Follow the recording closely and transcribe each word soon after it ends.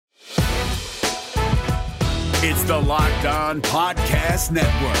It's the Locked On Podcast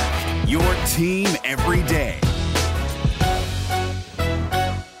Network, your team every day.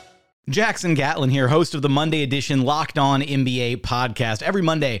 Jackson Gatlin here, host of the Monday edition Locked On NBA podcast. Every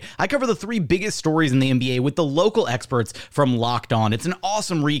Monday, I cover the three biggest stories in the NBA with the local experts from Locked On. It's an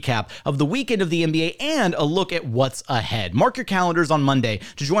awesome recap of the weekend of the NBA and a look at what's ahead. Mark your calendars on Monday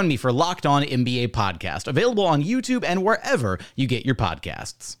to join me for Locked On NBA podcast, available on YouTube and wherever you get your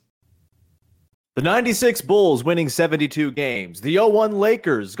podcasts. The 96 Bulls winning 72 games, the 0-1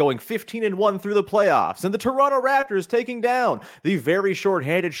 Lakers going 15-1 through the playoffs, and the Toronto Raptors taking down the very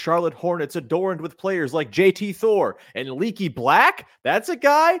shorthanded Charlotte Hornets adorned with players like JT Thor and Leaky Black. That's a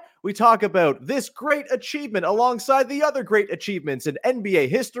guy. We talk about this great achievement alongside the other great achievements in NBA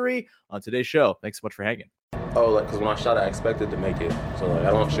history on today's show. Thanks so much for hanging. Because when I shot, I expected to make it. So, I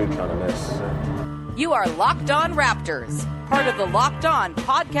don't shoot trying to miss. You are Locked On Raptors, part of the Locked On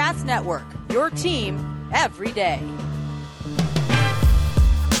Podcast Network, your team every day.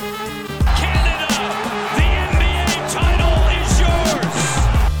 Canada, the NBA title is yours.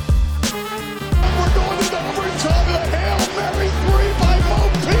 We're going to overtime and a Hail Mary 3 by Mo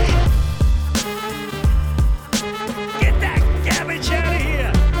Pete. Get that garbage out of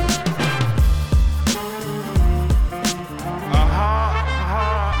here.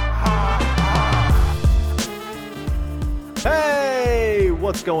 Hey,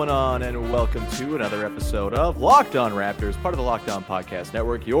 what's going on? And welcome to another episode of Locked On Raptors, part of the Locked On Podcast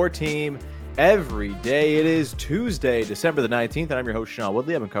Network, your team every day. It is Tuesday, December the 19th, and I'm your host, Sean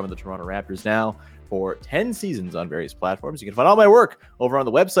Woodley. I've been covering the Toronto Raptors now for 10 seasons on various platforms. You can find all my work over on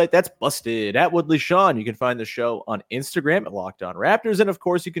the website. That's Busted at Woodley Sean. You can find the show on Instagram at Locked On Raptors. And of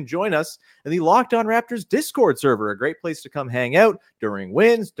course, you can join us in the Locked On Raptors Discord server, a great place to come hang out during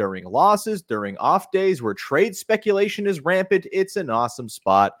wins, during losses, during off days where trade speculation is rampant. It's an awesome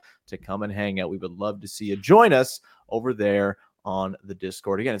spot to come and hang out. We would love to see you join us over there on the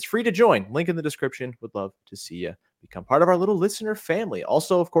Discord. Again, it's free to join. Link in the description. Would love to see you become part of our little listener family.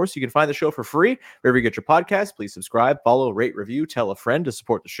 Also, of course, you can find the show for free wherever you get your podcast. Please subscribe, follow, rate, review, tell a friend to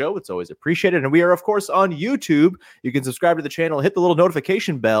support the show. It's always appreciated. And we are, of course, on YouTube. You can subscribe to the channel, hit the little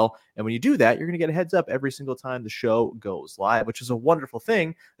notification bell. And when you do that, you're going to get a heads up every single time the show goes live, which is a wonderful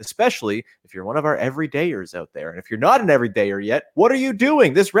thing, especially if you're one of our everydayers out there. And if you're not an everydayer yet, what are you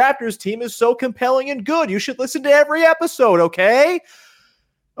doing? This Raptors team is so compelling and good. You should listen to every episode, okay?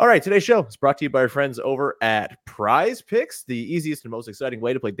 All right, today's show is brought to you by our friends over at Prize Picks, the easiest and most exciting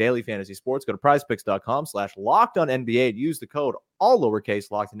way to play daily fantasy sports. Go to prizepicks.com/LockedOnNBA and use the code all lowercase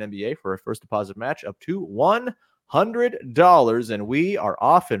LockedOnNBA for a first deposit match up to $100. And we are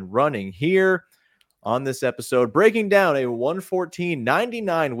off and running here on this episode, breaking down a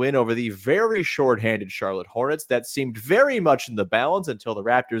 114-99 win over the very shorthanded Charlotte Hornets that seemed very much in the balance until the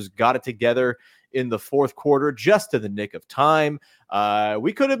Raptors got it together in the fourth quarter, just in the nick of time.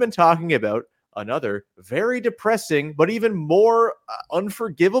 We could have been talking about another very depressing, but even more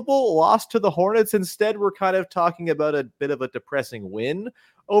unforgivable loss to the Hornets. Instead, we're kind of talking about a bit of a depressing win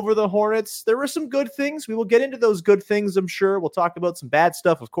over the Hornets. There were some good things. We will get into those good things, I'm sure. We'll talk about some bad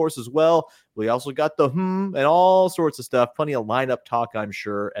stuff, of course, as well. We also got the and all sorts of stuff. Plenty of lineup talk, I'm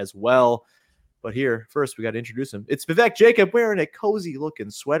sure, as well. But here, first, we got to introduce him. It's Vivek Jacob wearing a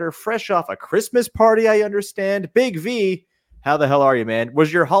cozy-looking sweater, fresh off a Christmas party, I understand. Big V, how the hell are you, man?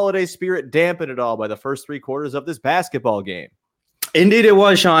 Was your holiday spirit dampened at all by the first three quarters of this basketball game? Indeed it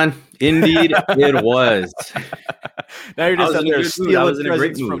was, Sean. Indeed it was. Now you're just out there stealing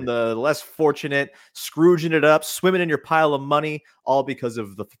presents from the less fortunate, Scrooging it up, swimming in your pile of money, all because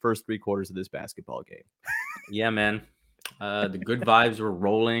of the first three quarters of this basketball game. Yeah, man. The good vibes were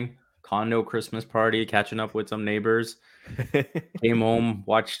rolling. Condo Christmas party, catching up with some neighbors. Came home,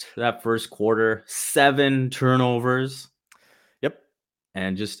 watched that first quarter, 7 turnovers. Yep.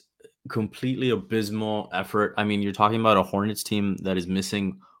 And just completely abysmal effort. I mean, you're talking about a Hornets team that is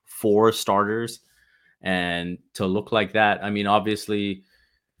missing 4 starters. And to look like that, I mean, obviously,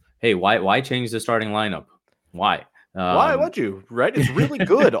 hey, why change the starting lineup? Why? Why would you? Right? It's really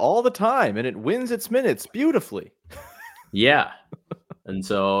good all the time, and it wins its minutes beautifully. Yeah. And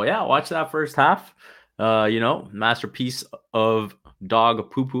so, yeah, watch that first half. Masterpiece of dog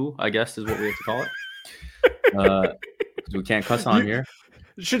poo-poo, I guess is what we have to call it. We can't cuss on here.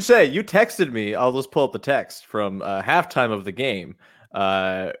 Should say, you texted me. I'll just pull up the text from halftime of the game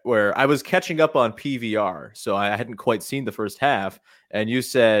where I was catching up on PVR. So I hadn't quite seen the first half. And you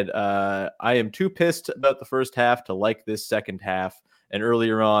said, I am too pissed about the first half to like this second half. And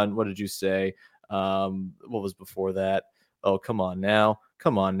earlier on, what did you say? What was before that? Oh, come on now.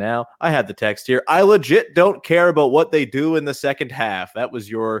 Come on now. I had the text here. I legit don't care about what they do in the second half. That was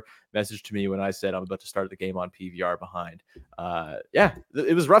your message to me when I said I'm about to start the game on PVR behind.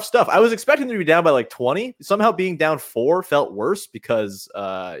 It was rough stuff. I was expecting them to be down by like 20. Somehow being down 4 felt worse because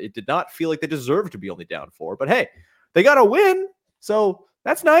it did not feel like they deserved to be only down 4. But hey, they got a win, so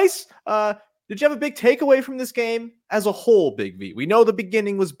that's nice. Did you have a big takeaway from this game as a whole, Big V? We know the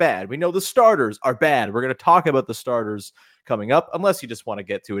beginning was bad. We know the starters are bad. We're going to talk about the starters coming up, unless you just want to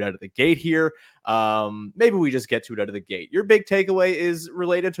get to it out of the gate here. Maybe we just get to it out of the gate. Your big takeaway is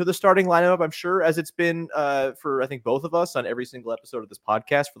related to the starting lineup, I'm sure, as it's been for, I think, both of us on every single episode of this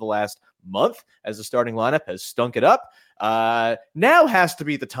podcast for the last month, as the starting lineup has stunk it up. Now has to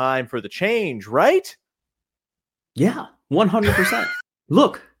be the time for the change, right? Yeah, 100%.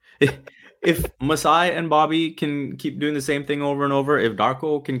 Look, if Masai and Bobby can keep doing the same thing over and over, if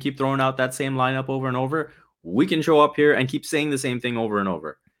Darko can keep throwing out that same lineup over and over, we can show up here and keep saying the same thing over and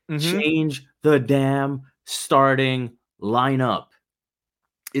over. Mm-hmm. Change the damn starting lineup.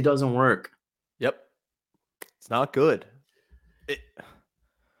 It doesn't work. Yep. It's not good.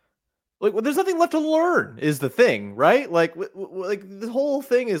 There's nothing left to learn is the thing, right? Like the whole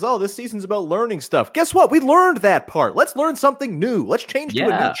thing is, this season's about learning stuff. Guess what? We learned that part. Let's learn something new. Let's change to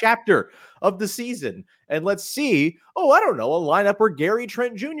a new chapter of the season. And let's see, a lineup where Gary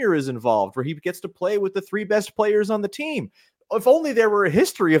Trent Jr. is involved, where he gets to play with the 3 best players on the team. If only there were a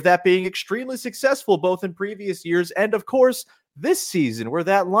history of that being extremely successful, both in previous years and, of course, this season, where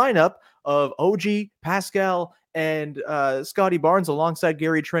that lineup of OG, Pascal, and Scotty Barnes alongside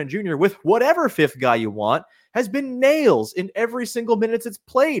Gary Trent Jr. with whatever 5th guy you want has been nails in every single minute it's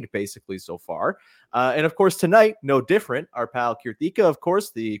played, basically, so far. And, of course, tonight, no different. Our pal Kirthika, of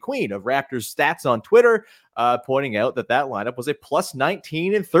course, the queen of Raptors stats on Twitter, pointing out that lineup was a plus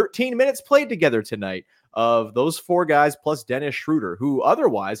 19 in 13 minutes played together tonight of those 4 guys plus Dennis Schroeder, who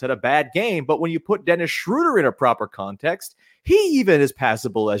otherwise had a bad game. But when you put Dennis Schroeder in a proper context, he even is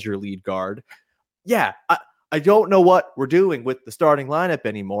passable as your lead guard. Yeah, I don't know what we're doing with the starting lineup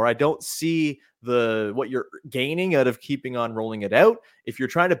anymore. I don't see what you're gaining out of keeping on rolling it out. If you're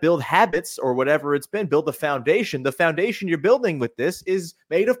trying to build habits or whatever it's been, build the foundation you're building with this is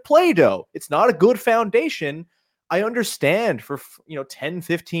made of Play-Doh. It's not a good foundation. I understand for 10,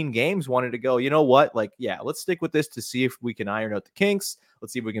 15 games wanting to go, you know what? Let's stick with this to see if we can iron out the kinks.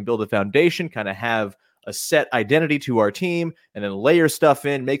 Let's see if we can build a foundation, kind of have a set identity to our team, and then layer stuff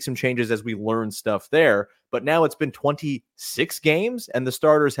in, make some changes as we learn stuff there. But now it's been 26 games, and the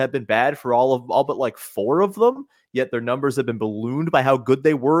starters have been bad for all but 4 of them, yet their numbers have been ballooned by how good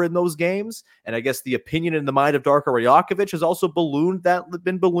they were in those games. And I guess the opinion in the mind of Darko Rajakovic has also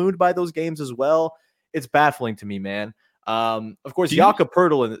been ballooned by those games as well. It's baffling to me, man. Of course, Jakob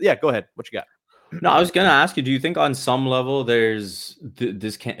Poeltl. Yeah, go ahead. What you got? No, I was gonna ask you. Do you think on some level this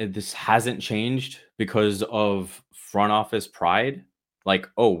hasn't changed because of front office pride? Like,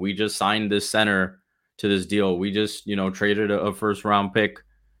 we just signed this center to this deal. We just traded a first round pick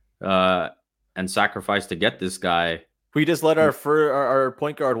and sacrificed to get this guy. We just let our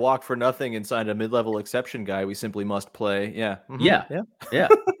point guard walk for nothing and signed a mid-level exception guy. We simply must play. Yeah. Mm-hmm. Yeah.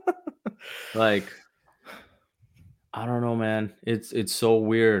 Like, I don't know, man. It's so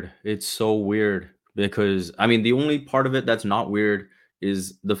weird. It's so weird because the only part of it that's not weird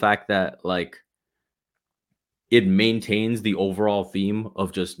is the fact that it maintains the overall theme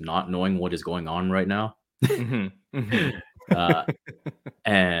of just not knowing what is going on right now. Mm-hmm. Mm-hmm.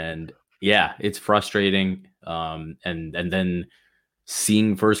 And yeah, it's frustrating. And then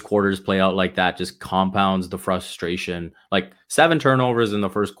seeing first quarters play out like that just compounds the frustration. 7 turnovers in the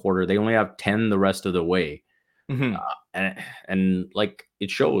first quarter. They only have 10 the rest of the way. Mm-hmm. And it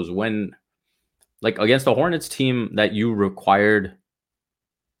shows when against the Hornets team that you required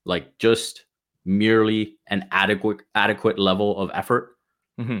just merely an adequate level of effort.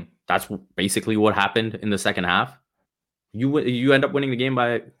 Mm-hmm. That's basically what happened in the second half. You end up winning the game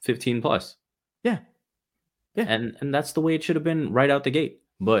by 15 plus. Yeah. And that's the way it should have been right out the gate.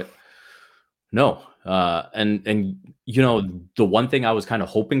 But no. And the one thing I was kind of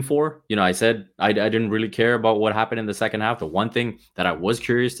hoping for, I said I didn't really care about what happened in the second half. The one thing that I was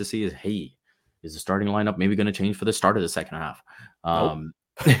curious to see is, hey, is the starting lineup maybe going to change for the start of the second half? Nope.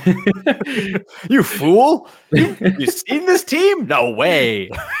 You fool! You seen this team? No way.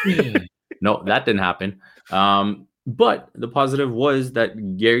 No, that didn't happen. But the positive was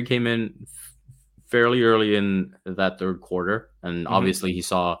that Gary came in fairly early in that third quarter, and obviously he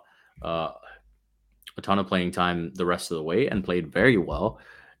saw a ton of playing time the rest of the way and played very well.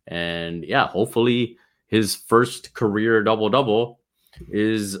 And yeah, hopefully his first career double-double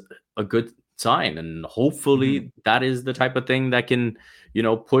is a good sign. And hopefully that is the type of thing that can,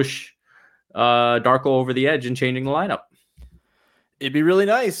 push Darko over the edge and changing the lineup. It'd be really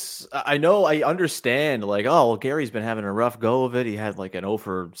nice. I know, I understand, like, oh, well, Gary's been having a rough go of it. He had like an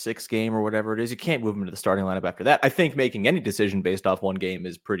 0-for-6 game or whatever it is. You can't move him to the starting lineup after that. I think making any decision based off one game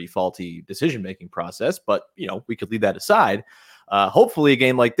is pretty faulty decision-making process, but, we could leave that aside. Hopefully a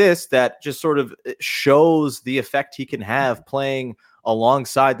game like this that just sort of shows the effect he can have playing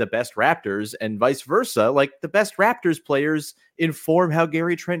alongside the best Raptors and vice versa. Like, the best Raptors players inform how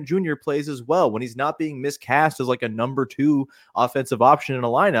Gary Trent Jr. plays as well. When he's not being miscast as like a number 2 offensive option in a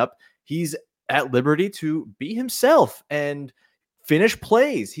lineup, he's at liberty to be himself and finish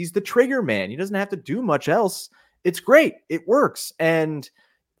plays. He's the trigger man. He doesn't have to do much else. It's great. It works. And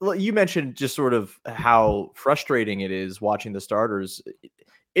you mentioned just sort of how frustrating it is watching the starters.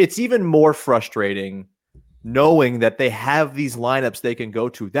 It's even more frustrating knowing that they have these lineups they can go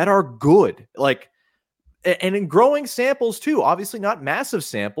to that are good. Like, and in growing samples too, obviously not massive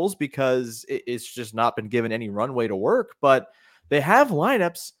samples because it's just not been given any runway to work, but they have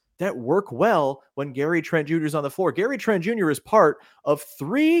lineups that work well when Gary Trent Jr. is on the floor. Gary Trent Jr. is part of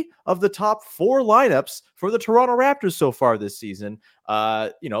 3 of the top 4 lineups for the Toronto Raptors so far this season.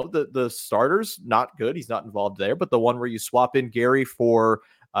 The starters, not good. He's not involved there, but the one where you swap in Gary for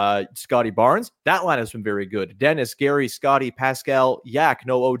Scotty Barnes, that line has been very good. Dennis, Gary, Scotty, Pascal, Yak,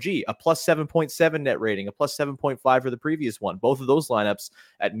 no OG, a plus 7.7 net rating, a plus 7.5 for the previous one. Both of those lineups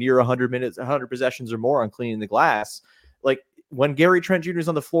at near 100 minutes, 100 possessions or more on cleaning the glass. Like, when Gary Trent Jr. is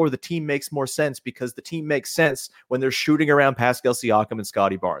on the floor, the team makes more sense because the team makes sense when they're shooting around Pascal Siakam and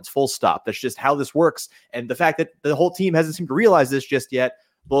Scotty Barnes. Full stop. That's just how this works. And the fact that the whole team hasn't seemed to realize this just yet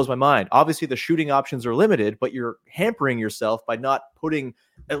blows my mind. Obviously, the shooting options are limited, but you're hampering yourself by not putting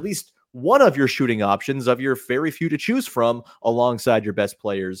at least one of your shooting options of your very few to choose from alongside your best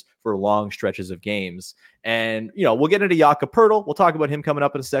players for long stretches of games. And, we'll get into Jakob Poeltl. We'll talk about him coming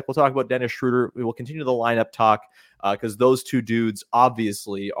up in a sec. We'll talk about Dennis Schroeder. We will continue the lineup talk because those 2 dudes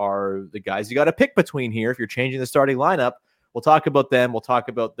obviously are the guys you got to pick between here if you're changing the starting lineup. We'll talk about them. We'll talk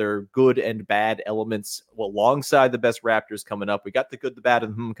about their good and bad elements alongside the best Raptors coming up. We got the good, the bad,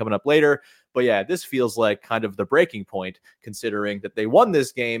 and coming up later. But yeah, this feels like kind of the breaking point, considering that they won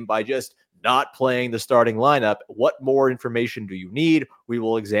this game by just not playing the starting lineup. What more information do you need? We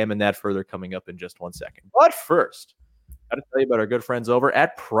will examine that further coming up in just 1 second. But first, got to tell you about our good friends over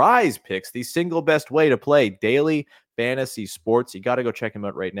at Prize Picks, the single best way to play daily fantasy sports. You got to go check them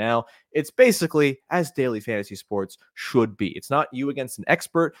out right now. It's basically as daily fantasy sports should be. It's not you against an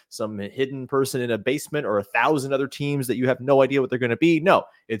expert, some hidden person in a basement, or 1,000 other teams that you have no idea what they're going to be. No,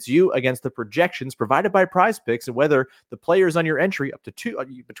 it's you against the projections provided by Prize Picks, and whether the players on your entry up to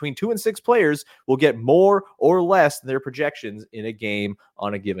between 2 and 6 players will get more or less than their projections in a game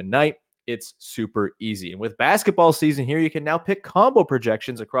on a given night. It's super easy. And with basketball season here, you can now pick combo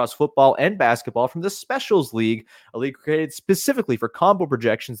projections across football and basketball from the Specials League, a league created specifically for combo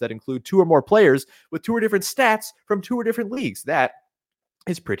projections that include 2 or more players with 2 or different stats from 2 or different leagues. That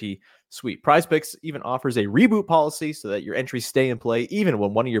is pretty sweet. Prize Picks even offers a reboot policy so that your entries stay in play even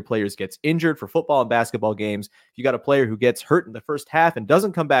when one of your players gets injured. For football and basketball games, if you got a player who gets hurt in the first half and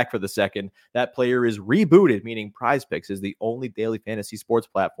doesn't come back for the second, that player is rebooted, meaning Prize Picks is the only daily fantasy sports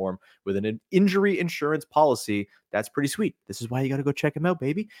platform with an injury insurance policy. That's pretty sweet. This is why you got to go check them out,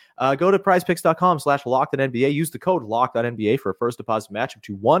 baby. Go to prizepicks.com/LockedOnNBA. Use the code LockedOnNBA for a first deposit match up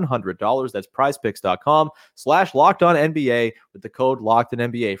to $100. That's prizepicks.com/LockedOnNBA with the code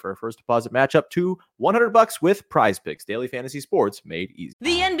LockedOnNBA for a first deposit match up to $100 with Prize Picks. Daily fantasy sports made easy.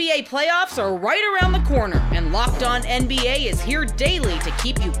 The NBA playoffs are right around the corner, and Locked On NBA is here daily to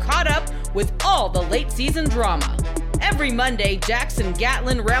keep you caught up with all the late season drama. Every Monday, Jackson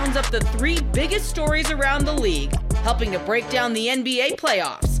Gatlin rounds up the 3 biggest stories around the league, helping to break down the NBA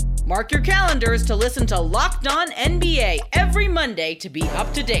playoffs. Mark your calendars to listen to Locked On NBA every Monday to be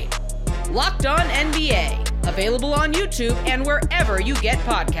up to date. Locked On NBA, available on YouTube and wherever you get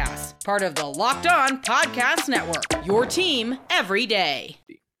podcasts. Part of the Locked On Podcast Network, your team every day.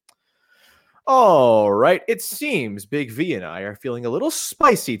 All right. It seems Big V and I are feeling a little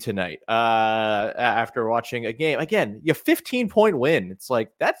spicy tonight after watching a game. Again, you 15-point win. It's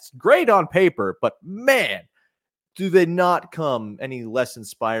like, that's great on paper, but man, do they not come any less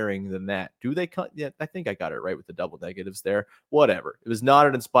inspiring than that? Do they come? Yeah, I think I got it right with the double negatives there. Whatever. It was not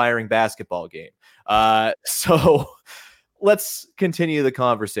an inspiring basketball game. So let's continue the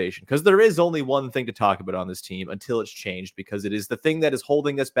conversation, because there is only one thing to talk about on this team until it's changed, because it is the thing that is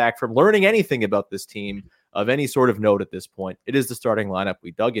holding us back from learning anything about this team of any sort of note at this point. It is the starting lineup. We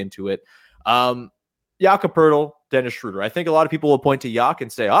dug into it. Jakob Poeltl, Dennis Schroeder. I think a lot of people will point to Yak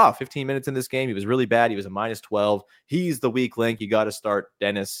and say, 15 minutes in this game, he was really bad. He was a -12. He's the weak link. You got to start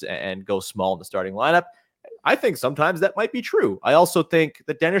Dennis and go small in the starting lineup. I think sometimes that might be true. I also think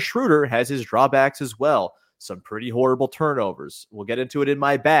that Dennis Schroeder has his drawbacks as well. Some pretty horrible turnovers. We'll get into it in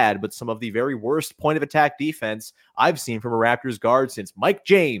my bad, but some of the very worst point of attack defense I've seen from a Raptors guard since Mike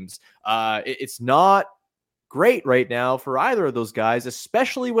James. It's not great right now for either of those guys,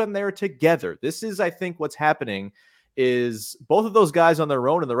 especially when they're together. This is, I think, what's happening is both of those guys on their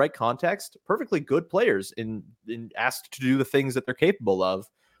own in the right context, perfectly good players in asked to do the things that they're capable of.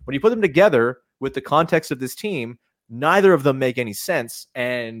 When you put them together with the context of this team, neither of them make any sense,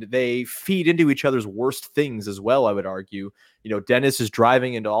 and they feed into each other's worst things as well, I would argue. Dennis is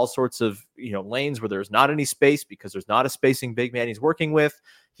driving into all sorts of, lanes where there's not any space because there's not a spacing big man he's working with.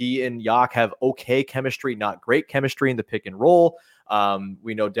 He and Yak have okay chemistry, not great chemistry in the pick and roll.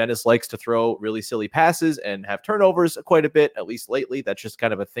 We know Dennis likes to throw really silly passes and have turnovers quite a bit, at least lately. That's just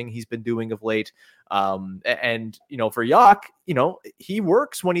kind of a thing he's been doing of late. For Yak, he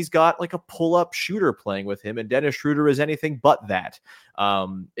works when he's got like a pull-up shooter playing with him, and Dennis Schroeder is anything but that.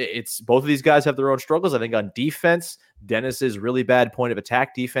 It's both of these guys have their own struggles. I think on defense, Dennis's really bad point of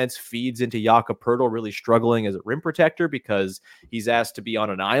attack defense feeds into Jakob Poeltl really struggling as a rim protector because he's asked to be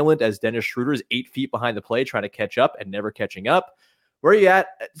on an island as Dennis Schroeder is 8 feet behind the play trying to catch up and never catching up. Where are you at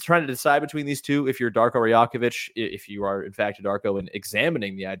trying to decide between these two? If you're Darko Rajakovic, if you are in fact a Darko and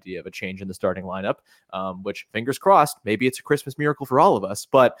examining the idea of a change in the starting lineup, which fingers crossed, maybe it's a Christmas miracle for all of us.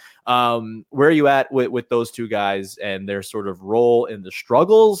 But where are you at with those two guys and their sort of role in the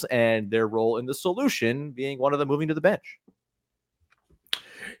struggles and their role in the solution being one of them moving to the bench?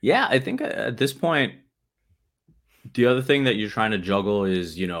 Yeah, I think at this point, the other thing that you're trying to juggle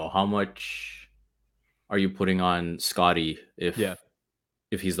is, how much are you putting on Scotty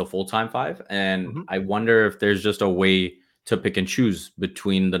if he's the full-time 5? And I wonder if there's just a way to pick and choose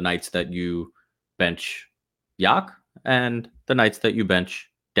between the nights that you bench Yak and the nights that you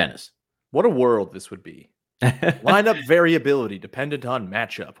bench Dennis. What a world this would be. Lineup variability dependent on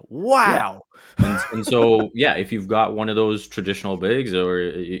matchup. Wow. Yeah. And so, if you've got one of those traditional bigs, or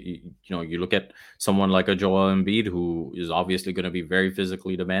you look at someone like a Joel Embiid who is obviously going to be very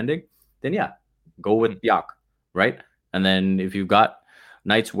physically demanding, then go with Yak, right? And then if you've got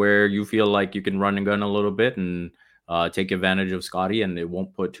nights where you feel like you can run and gun a little bit and take advantage of Scotty and it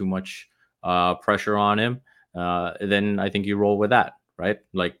won't put too much pressure on him, then I think you roll with that, right?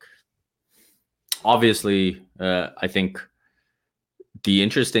 Like, obviously, I think the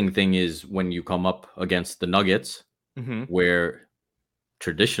interesting thing is when you come up against the Nuggets, where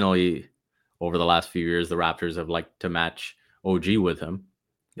traditionally over the last few years, the Raptors have liked to match OG with him.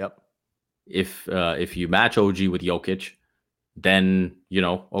 Yep. If you match OG with Jokic, then,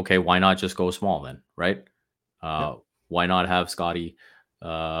 okay, why not just go small then, right? Why not have Scotty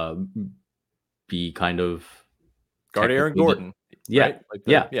be kind of guard Aaron Gordon? Right?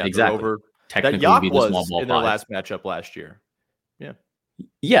 Exactly. Over technically that Yak be the was small ball in their 5. last matchup last year.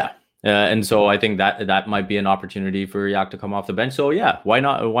 And so I think that might be an opportunity for Yak to come off the bench. So why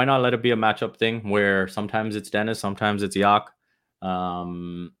not let it be a matchup thing where sometimes it's Dennis, sometimes it's Yak,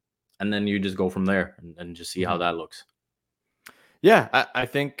 and then you just go from there and just see how that looks. Yeah, I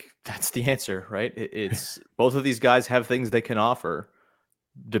think that's the answer, right? It's both of these guys have things they can offer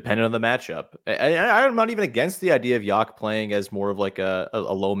depending on the matchup. I'm not even against the idea of Yak playing as more of like a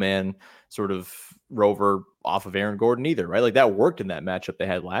low man sort of rover off of Aaron Gordon either, right? Like that worked in that matchup they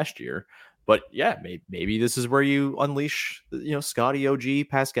had last year. But maybe this is where you unleash, Scotty, OG,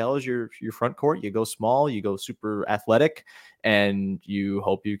 Pascal as your front court. You go small, you go super athletic, and you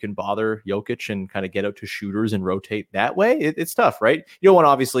hope you can bother Jokic and kind of get out to shooters and rotate that way. It's tough, right? You don't want to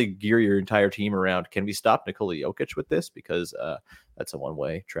obviously gear your entire team around, can we stop Nikola Jokic with this? Because that's a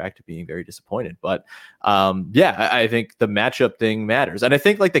one-way track to being very disappointed. But I think the matchup thing matters. And I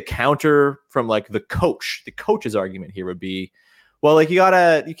think like the counter from like the coach's argument here would be, well, like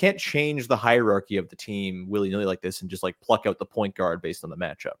you can't change the hierarchy of the team willy-nilly like this and just like pluck out the point guard based on the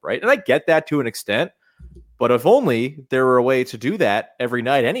matchup, right? And I get that to an extent, but if only there were a way to do that every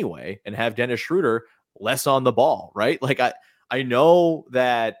night anyway and have Dennis Schroeder less on the ball, right? Like I know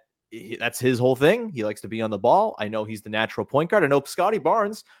that that's his whole thing. He likes to be on the ball. I know he's the natural point guard. I know Scotty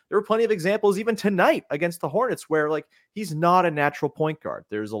Barnes. There were plenty of examples even tonight against the Hornets where like he's not a natural point guard.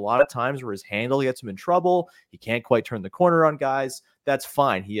 There's a lot of times where his handle gets him in trouble. He can't quite turn the corner on guys. That's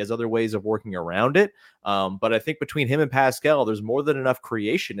fine. He has other ways of working around it. But I think between him and Pascal, there's more than enough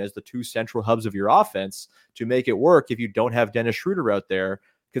creation as the two central hubs of your offense to make it work if you don't have Dennis Schroeder out there,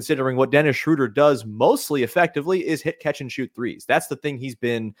 considering what Dennis Schroeder does mostly effectively is hit, catch, and shoot threes. That's the thing he's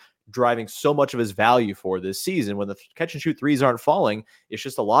been driving so much of his value for this season. When the catch and shoot threes aren't falling, it's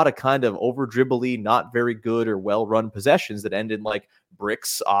just a lot of kind of over dribbly, not very good or well run possessions that end in like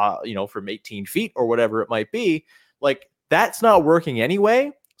bricks, from 18 feet or whatever it might be. Like that's not working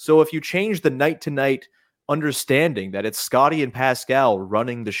anyway. So if you change the night to night understanding that it's Scottie and Pascal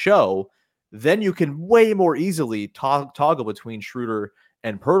running the show, then you can way more easily toggle between Schroeder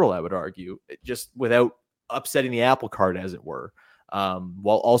and Poeltl, I would argue, just without upsetting the apple cart, as it were,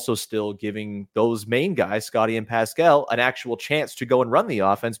 while also still giving those main guys, Scottie and Pascal, an actual chance to go and run the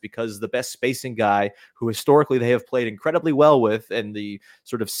offense, because the best spacing guy who historically they have played incredibly well with, and the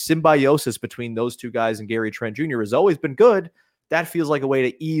sort of symbiosis between those two guys and Gary Trent Jr. has always been good. That feels like a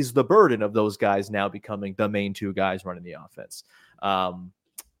way to ease the burden of those guys now becoming the main two guys running the offense.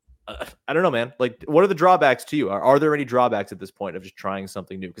 I don't know, man. Like, what are the drawbacks to you? Are there any drawbacks at this point of just trying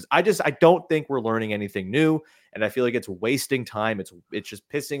something new? Because I don't think we're learning anything new, and I feel like it's wasting time. It's just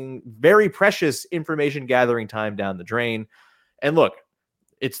pissing very precious information gathering time down the drain. And look,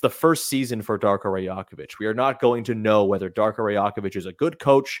 it's the first season for Darko Rajakovic. We are not going to know whether Darko Rajakovic is a good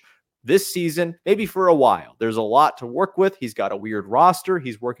coach this season, maybe for a while. There's a lot to work with. He's got a weird roster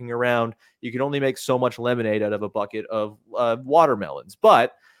he's working around. You can only make so much lemonade out of a bucket of watermelons,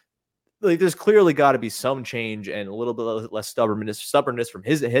 but like, there's clearly got to be some change and a little bit less stubbornness from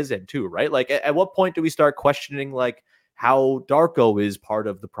his end too, right? Like, at what point do we start questioning like how Darko is part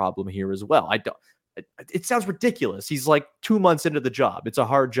of the problem here as well? It sounds ridiculous. He's like 2 months into the job. It's a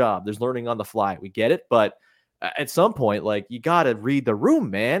hard job. There's learning on the fly. We get it, but at some point, like, you got to read the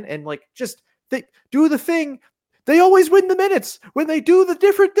room, man, and like just do the thing. They always win the minutes when they do the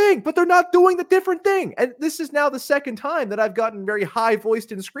different thing, but they're not doing the different thing. And this is now the second time that I've gotten very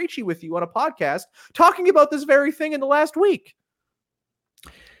high-voiced and screechy with you on a podcast talking about this very thing in the last week.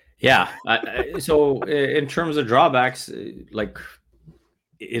 Yeah. So in terms of drawbacks, like,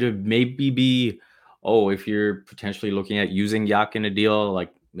 it would maybe be, if you're potentially looking at using Yak in a deal,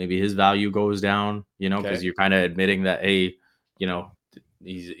 like maybe his value goes down, because you're kind of admitting that,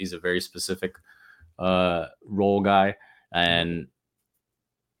 he's a very specific role guy, and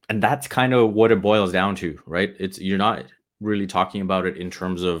that's kind of what it boils down to, right? You're not really talking about it in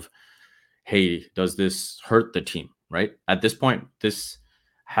terms of, hey, does this hurt the team, right? At this point, this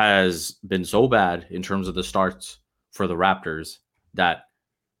has been so bad in terms of the starts for the Raptors that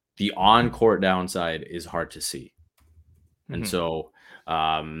the on-court downside is hard to see. And so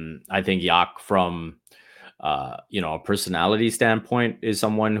I think Yak, from a personality standpoint, is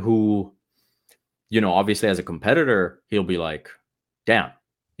someone who, obviously as a competitor, he'll be like, damn,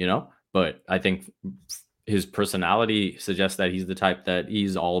 but I think his personality suggests that he's the type that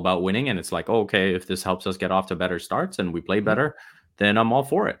he's all about winning. And it's like, okay, if this helps us get off to better starts and we play better, then I'm all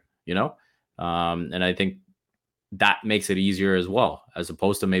for it, and I think that makes it easier as well, as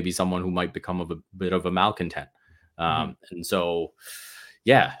opposed to maybe someone who might become a bit of a malcontent. And so,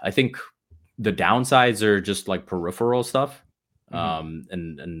 yeah, I think the downsides are just like peripheral stuff.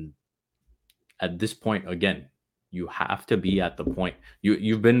 And at this point, again, you have to be at the point,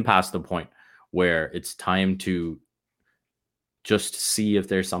 you've been past the point where it's time to just see if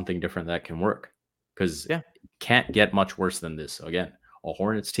there's something different that can work, because it can't get much worse than this. Again, a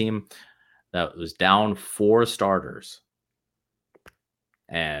Hornets team that was down 4 starters,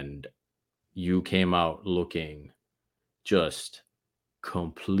 and you came out looking just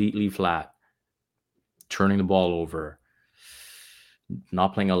completely flat, turning the ball over,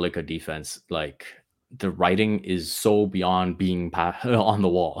 not playing a lick of defense. Like, the writing is so beyond being on the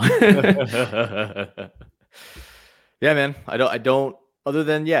wall. Yeah, man. I don't, other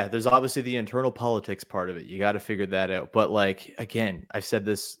than, there's obviously the internal politics part of it. You got to figure that out. But like, again, I've said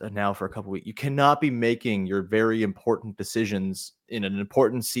this now for a couple of weeks. You cannot be making your very important decisions in an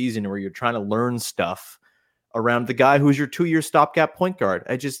important season where you're trying to learn stuff around the guy who's your 2-year stopgap point guard.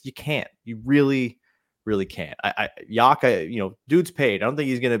 You can't. You really can't. Yak, dude's paid. I don't think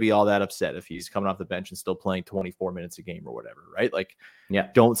he's going to be all that upset if he's coming off the bench and still playing 24 minutes a game or whatever, right? Like,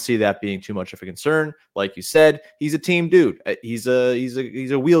 don't see that being too much of a concern. Like you said, he's a team dude. He's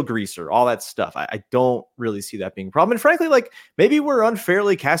a wheel greaser, all that stuff. I don't really see that being a problem. And frankly, like, maybe we're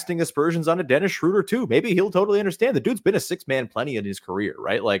unfairly casting aspersions on a Dennis Schroeder too. Maybe he'll totally understand. The dude's been a 6-man plenty in his career,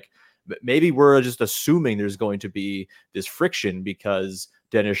 right? Like, maybe we're just assuming there's going to be this friction because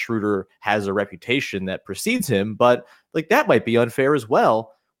Dennis Schroeder has a reputation that precedes him, but like, that might be unfair as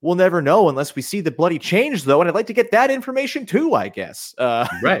well. We'll never know unless we see the bloody change, though, and I'd like to get that information too, I guess.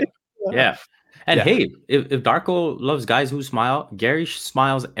 Right. Yeah. And hey, if Darko loves guys who smile, Gary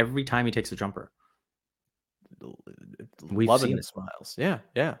smiles every time he takes a jumper. We've loving seen the smiles. Yeah.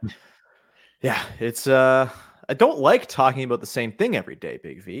 It's I don't like talking about the same thing every day,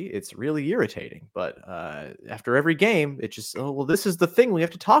 Big V. It's really irritating. But after every game, it just, oh, well, this is the thing we have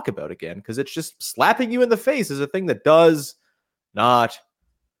to talk about again, because it's just slapping you in the face is a thing that does not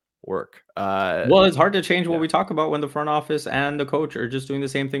work. Well, it's hard to change what we talk about when the front office and the coach are just doing the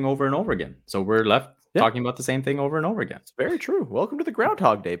same thing over and over again. So we're left talking about the same thing over and over again. It's very true. Welcome to the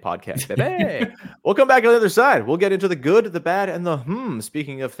Groundhog Day podcast, baby. We'll come back on the other side. We'll get into the good, the bad, and the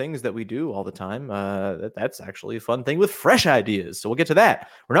Speaking of things that we do all the time, that's actually a fun thing with fresh ideas. So we'll get to that.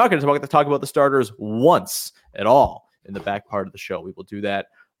 We're not going to talk about the starters once at all in the back part of the show. We will do that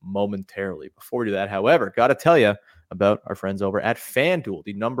momentarily. Before we do that, however, got to tell you about our friends over at FanDuel,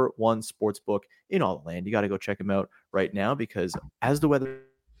 the number one sports book in all the land. You got to go check them out right now, because as the weather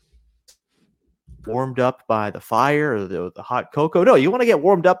warmed up by the fire or the hot cocoa, no, you want to get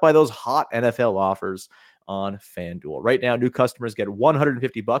warmed up by those hot NFL offers on FanDuel. Right now, new customers get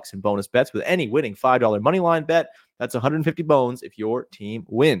 $150 in bonus bets with any winning $5 money line bet. That's 150 bones if your team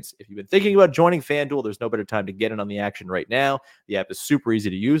wins. If you've been thinking about joining FanDuel, there's no better time to get in on the action right now. The app is super easy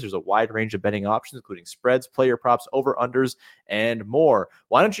to use. There's a wide range of betting options, including spreads, player props, over-unders, and more.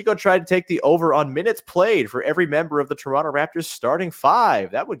 Why don't you go try to take the over on minutes played for every member of the Toronto Raptors starting five?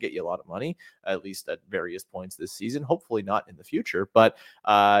 That would get you a lot of money, at least at various points this season. Hopefully not in the future. But,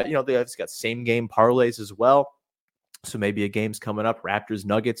 they've got same-game parlays as well. So maybe a game's coming up, Raptors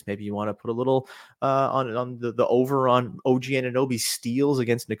Nuggets. Maybe you want to put a little on the over on OG Anunoby steals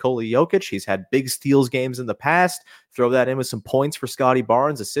against Nikola Jokic. He's had big steals games in the past. Throw that in with some points for Scotty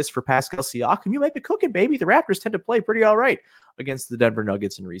Barnes, assists for Pascal Siakam. You might be cooking, baby. The Raptors tend to play pretty all right against the Denver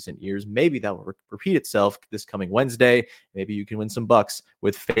Nuggets in recent years. Maybe that will repeat itself this coming Wednesday. Maybe you can win some bucks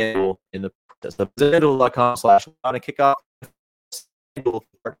with FanDuel in the process. FanDuel.com/on a kickoff. FanDuel,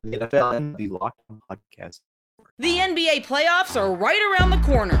 the NFL and the Locked On Podcast. The NBA playoffs are right around the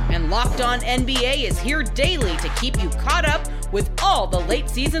corner, and Locked On NBA is here daily to keep you caught up with all the late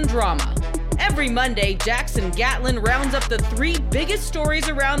season drama. Every Monday, Jackson Gatlin rounds up the three biggest stories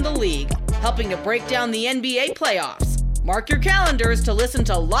around the league, helping to break down the NBA playoffs. Mark your calendars to listen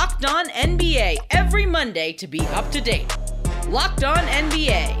to Locked On NBA every Monday to be up to date. Locked On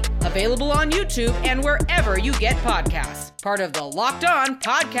NBA, available on YouTube and wherever you get podcasts. Part of the Locked On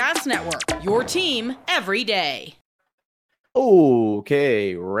Podcast Network, your team every day.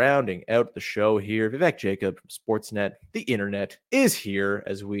 Okay, rounding out the show here, Vivek Jacob from Sportsnet, the internet, is here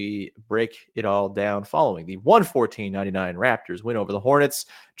as we break it all down following the 114-99 Raptors win over the Hornets.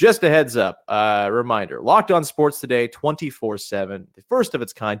 Just a heads up, reminder, Locked On Sports Today, 24/7, the first of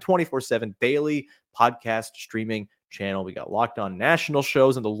its kind, 24/7 daily podcast streaming channel. We got Locked On national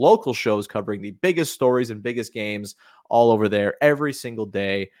shows and the local shows covering the biggest stories and biggest games all over there every single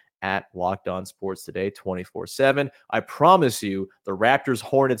day at Locked On Sports Today 24/7. I promise you the Raptors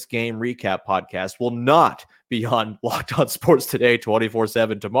Hornets game recap podcast will not be on Locked On Sports Today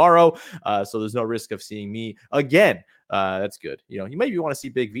 24/7 tomorrow. So there's no risk of seeing me again. That's good. You maybe want to see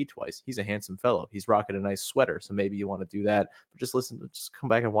Big V twice. He's a handsome fellow. He's rocking a nice sweater. So maybe you want to do that. But just come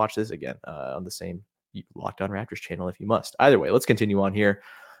back and watch this again on the same Locked On Raptors channel if you must. Either way, let's continue on here.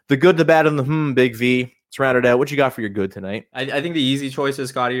 The good, the bad, and the Big V. Let's round it out. What you got for your good tonight? I think the easy choice is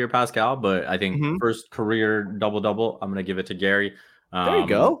Scotty or Pascal, but I think first career double-double, I'm going to give it to Gary. There you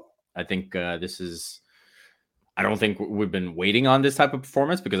go. I think I don't think we've been waiting on this type of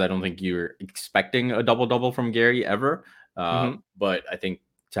performance because I don't think you're expecting a double-double from Gary ever. But I think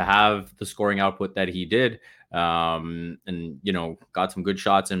to have the scoring output that he did, and got some good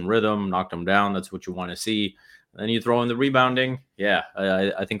shots in rhythm, knocked them down. That's what you want to see. Then you throw in the rebounding. Yeah,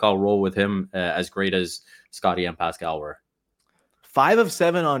 I think I'll roll with him as great as Scotty and Pascal were. 5 of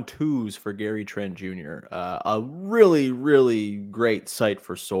 7 on twos for Gary Trent Jr. A really, really great sight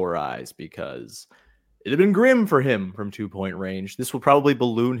for sore eyes because it had been grim for him from 2-point range. This will probably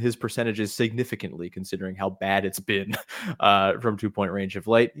balloon his percentages significantly considering how bad it's been from 2-point range of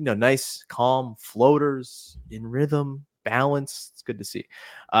late. Nice, calm floaters in rhythm, balance. It's good to see.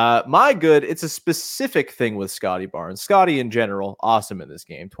 My good, it's a specific thing with Scotty Barnes. Scotty in general, awesome in this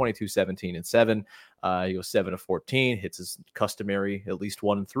game. 22, 17, and 7. He goes 7 of 14, hits his customary at least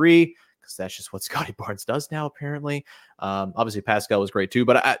 1 and 3. Because that's just what Scotty Barnes does now, apparently. Obviously, Pascal was great too.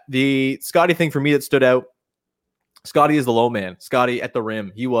 But the Scotty thing for me that stood out, Scotty is the low man. Scotty at the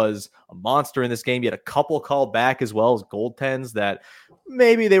rim. He was a monster in this game. He had a couple called back as well as goaltends that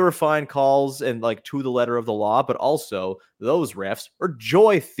maybe they were fine calls and to the letter of the law, but also those refs are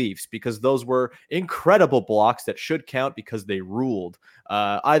joy thieves because those were incredible blocks that should count because they ruled.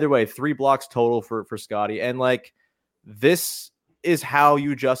 Either way, 3 blocks total for Scotty. And this is how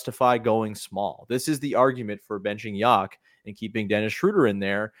you justify going small. This is the argument for benching Yak and keeping Dennis Schroeder in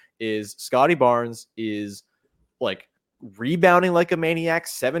there is Scotty Barnes is like rebounding like a maniac,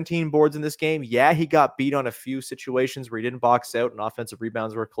 17 boards in this game. Yeah, he got beat on a few situations where he didn't box out and offensive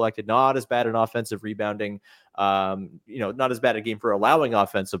rebounds were collected. Not as bad an offensive rebounding, not as bad a game for allowing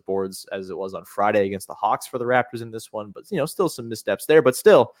offensive boards as it was on Friday against the Hawks for the Raptors in this one, but still some missteps there. But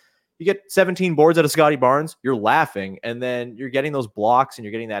still, you get 17 boards out of Scotty Barnes, you're laughing, and then you're getting those blocks and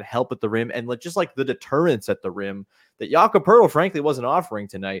you're getting that help at the rim and just like the deterrence at the rim that Jakob Poeltl frankly wasn't offering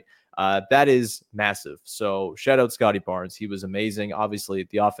tonight. That is massive. So shout out Scotty Barnes. He was amazing. Obviously,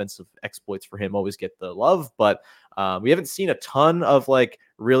 the offensive exploits for him always get the love, but we haven't seen a ton of like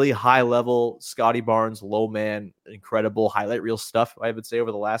really high level Scotty Barnes, low man, incredible highlight reel stuff, I would say,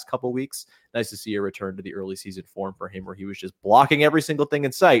 over the last couple of weeks. Nice to see a return to the early season form for him where he was just blocking every single thing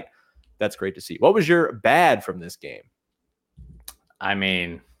in sight. That's great to see. What was your bad from this game? I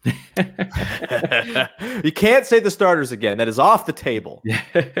mean, you can't say the starters again. That is off the table.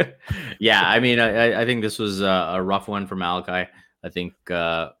 Yeah, I mean, I think this was a rough one for Malachi. I think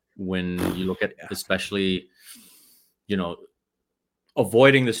when you look at especially,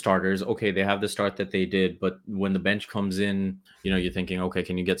 avoiding the starters, okay, they have the start that they did, but when the bench comes in, you're thinking, okay,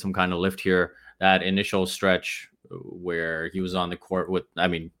 can you get some kind of lift here? That initial stretch where he was on the court with,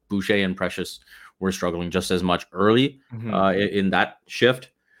 Boucher and Precious were struggling just as much early in that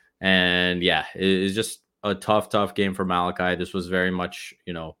shift. And yeah, it's just a tough game for Malachi. This was very much,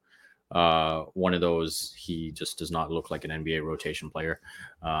 one of those, he just does not look like an NBA rotation player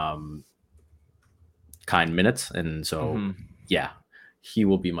kind minutes. And so, yeah, he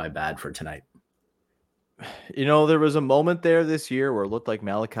will be my bad for tonight. There was a moment there this year where it looked like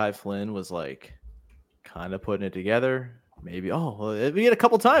Malachi Flynn was like kind of putting it together. Maybe, we had a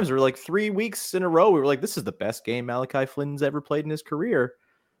couple times where like 3 weeks in a row, we were like, this is the best game Malachi Flynn's ever played in his career.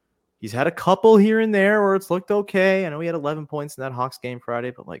 He's had a couple here and there where it's looked okay. I know he had 11 points in that Hawks game Friday,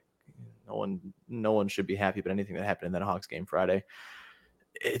 but like no one should be happy about anything that happened in that Hawks game Friday.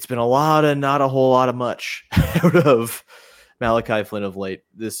 It's been a lot of not a whole lot of much out of Malachi Flynn of late.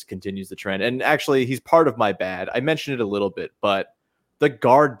 This continues the trend. And actually, he's part of my bad. I mentioned it a little bit, but the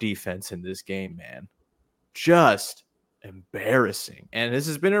guard defense in this game, man, just embarrassing. And this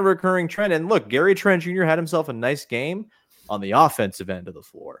has been a recurring trend. And look, Gary Trent Jr. had himself a nice game on the offensive end of the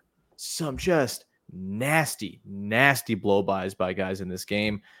floor. Some just nasty blow-bys by guys in this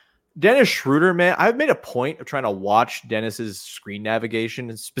game. Dennis Schroeder, man, I've made a point of trying to watch Dennis's screen navigation,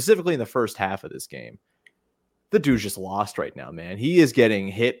 and specifically in the first half of this game. The dude's just lost right now, man. He is getting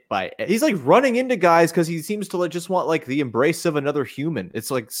hit by, he's like running into guys because he seems to like just want like the embrace of another human.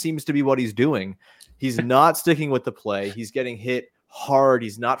 It's like seems to be what he's doing. He's not sticking with the play. He's getting hit hard.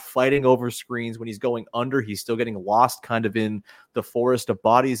 He's not fighting over screens. When he's going under, he's still getting lost kind of in the forest of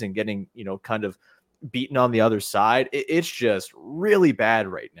bodies and getting, kind of beaten on the other side. It's just really bad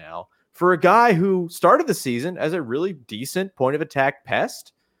right now for a guy who started the season as a really decent point of attack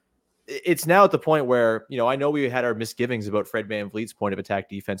pest. It's now at the point where, I know we had our misgivings about Fred VanVleet's point of attack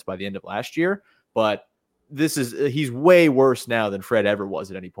defense by the end of last year, but he's way worse now than Fred ever was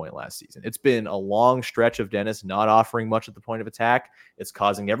at any point last season. It's been a long stretch of Dennis not offering much at the point of attack. It's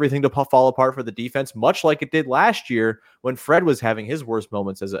causing everything to fall apart for the defense, much like it did last year when Fred was having his worst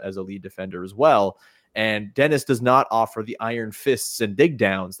moments as a lead defender as well. And Dennis does not offer the iron fists and dig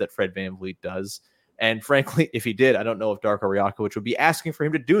downs that Fred VanVleet does. And frankly, if he did, I don't know if Darko Rajakovic would be asking for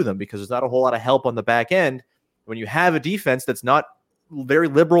him to do them because there's not a whole lot of help on the back end. When you have a defense that's not very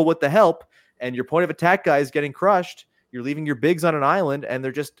liberal with the help and your point of attack guy is getting crushed, you're leaving your bigs on an island and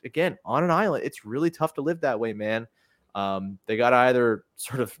they're just, again, on an island. It's really tough to live that way, man. They got to either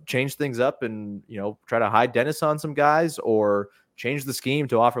sort of change things up and, try to hide Dennis on some guys or change the scheme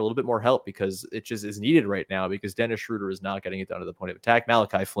to offer a little bit more help because it just is needed right now because Dennis Schroeder is not getting it down to the point of attack.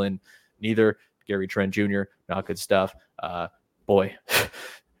 Malachi Flynn, neither. Gary Trent Jr., not good stuff. Boy,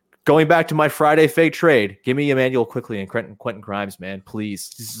 going back to my Friday fake trade, give me Emmanuel Quickley and Quentin Grimes, man,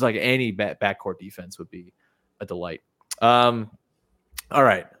 please. This is like any backcourt defense would be a delight. All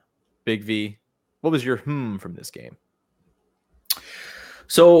right, Big V, what was your from this game?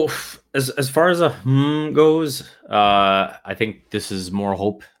 So as far as a goes, I think this is more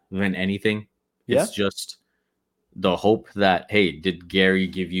hope than anything. Yeah? It's just the hope that, hey, did Gary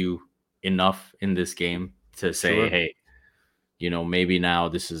give you enough in this game to say, Sure. hey, maybe now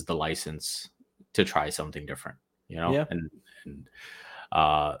this is the license to try something different, Yeah. and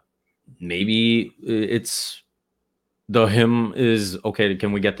maybe it's the him is okay.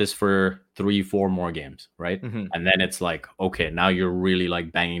 Can we get this for 3-4 more games? Right. Mm-hmm. And then it's like, okay, now you're really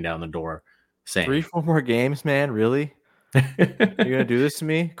like banging down the door saying 3-4 more games, man. Really? You're going to do this to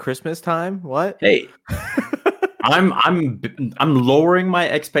me? Christmas time? What? hey, I'm lowering my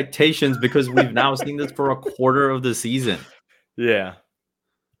expectations because we've now seen this for a quarter of the season. Yeah.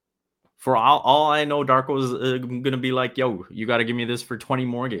 For all I know, Darko's going to be like, yo, you got to give me this for 20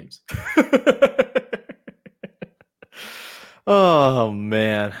 more games. Oh,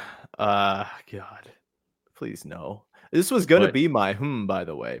 man. God. Please, no. This was going to be my by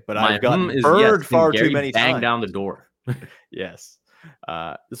the way. But I've gotten burned far too many times. Bang down the door. Yes.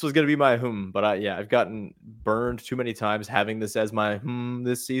 This was going to be my but I've gotten burned too many times having this as my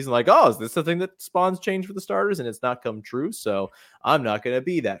this season. Like, oh, is this the thing that spawns change for the starters? And it's not come true. So I'm not going to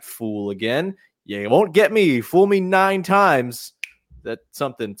be that fool again. You won't get me. Fool me 9 times. That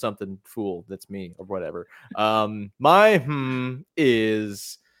something fool. That's me or whatever. My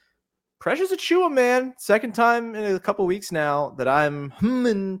is Precious Achiuwa, man. Second time in a couple weeks now that I'm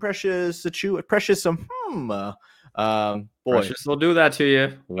and Precious Achiuwa. Boy, Precious will do that to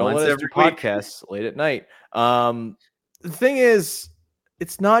you once every podcast late at night. The thing is,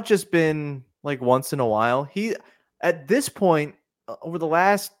 it's not just been like once in a while. He, at this point, over the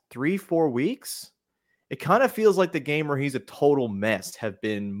last 3-4 weeks, it kind of feels like the game where he's a total mess have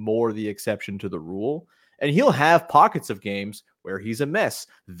been more the exception to the rule. And he'll have pockets of games where he's a mess.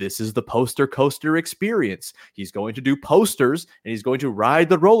 This is the poster coaster experience. He's going to do posters and he's going to ride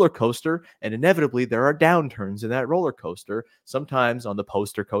the roller coaster. And inevitably, there are downturns in that roller coaster. Sometimes on the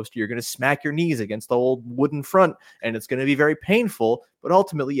poster coaster, you're going to smack your knees against the old wooden front and it's going to be very painful. But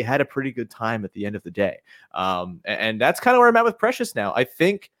ultimately, you had a pretty good time at the end of the day. And that's kind of where I'm at with Precious now. I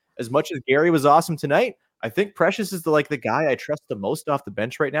think as much as Gary was awesome tonight, I think Precious is the guy I trust the most off the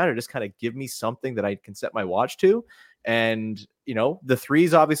bench right now to just kind of give me something that I can set my watch to. And, the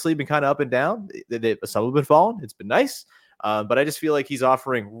threes obviously been kind of up and down. Some have been falling. It's been nice. But I just feel like he's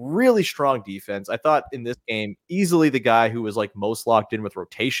offering really strong defense. I thought in this game, easily the guy who was most locked in with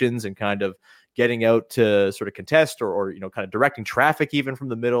rotations and kind of getting out to sort of contest or kind of directing traffic even from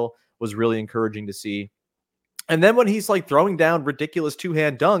the middle was really encouraging to see. And then when he's throwing down ridiculous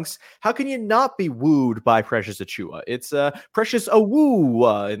 2-hand dunks, how can you not be wooed by Precious Achiuwa? It's Precious a woo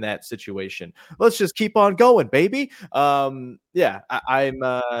in that situation. Let's just keep on going, baby. I'm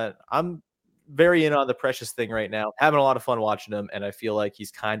very in on the Precious thing right now. Having a lot of fun watching him, and I feel like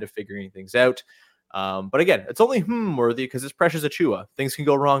he's kind of figuring things out. But again, it's only worthy because it's Precious Achiuwa. Things can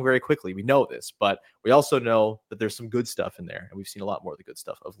go wrong very quickly. We know this, but we also know that there's some good stuff in there, and we've seen a lot more of the good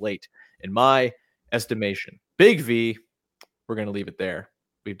stuff of late. In my estimation, Big V, we're going to leave it there.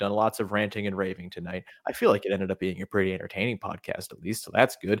 We've done lots of ranting and raving tonight. I feel like it ended up being a pretty entertaining podcast, at least, so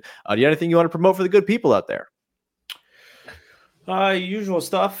that's good. Do you have anything you want to promote for the good people out there? Usual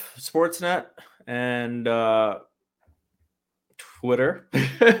stuff, Sportsnet and Twitter.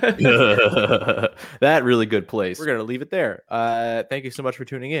 That really good place. We're going to leave it there. Thank you so much for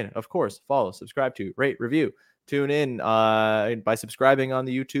tuning in. Of course, follow, subscribe to, rate, review. Tune in by subscribing on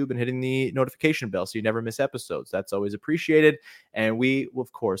the YouTube and hitting the notification bell so you never miss episodes. That's always appreciated. And we,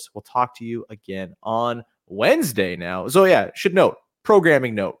 of course, will talk to you again on Wednesday now. So yeah, should note,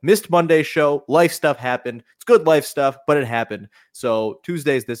 programming note, missed Monday's show. Life stuff happened. It's good life stuff, but it happened. So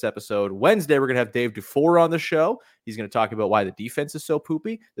Tuesday's this episode. Wednesday, we're going to have Dave Dufour on the show. He's going to talk about why the defense is so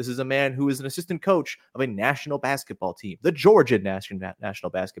poopy. This is a man who is an assistant coach of a national basketball team, the Georgia national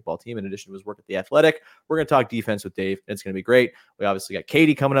basketball team, in addition to his work at the Athletic. We're going to talk defense with Dave, and it's going to be great. We obviously got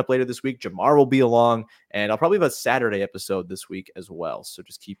Katie coming up later this week. Jamar will be along, and I'll probably have a Saturday episode this week as well. So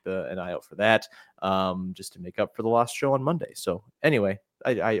just keep an eye out for that, just to make up for the lost show on Monday. So anyway,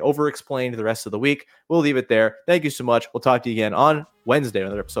 I over-explained the rest of the week. We'll leave it there. Thank you so much. We'll talk to you again on Wednesday,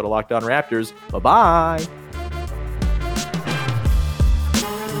 another episode of Locked On Raptors. Bye-bye.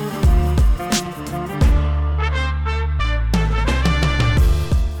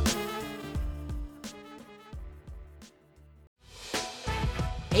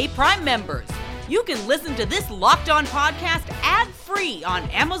 Hey, Prime members, you can listen to this Locked On podcast ad-free on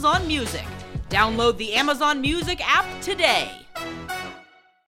Amazon Music. Download the Amazon Music app today.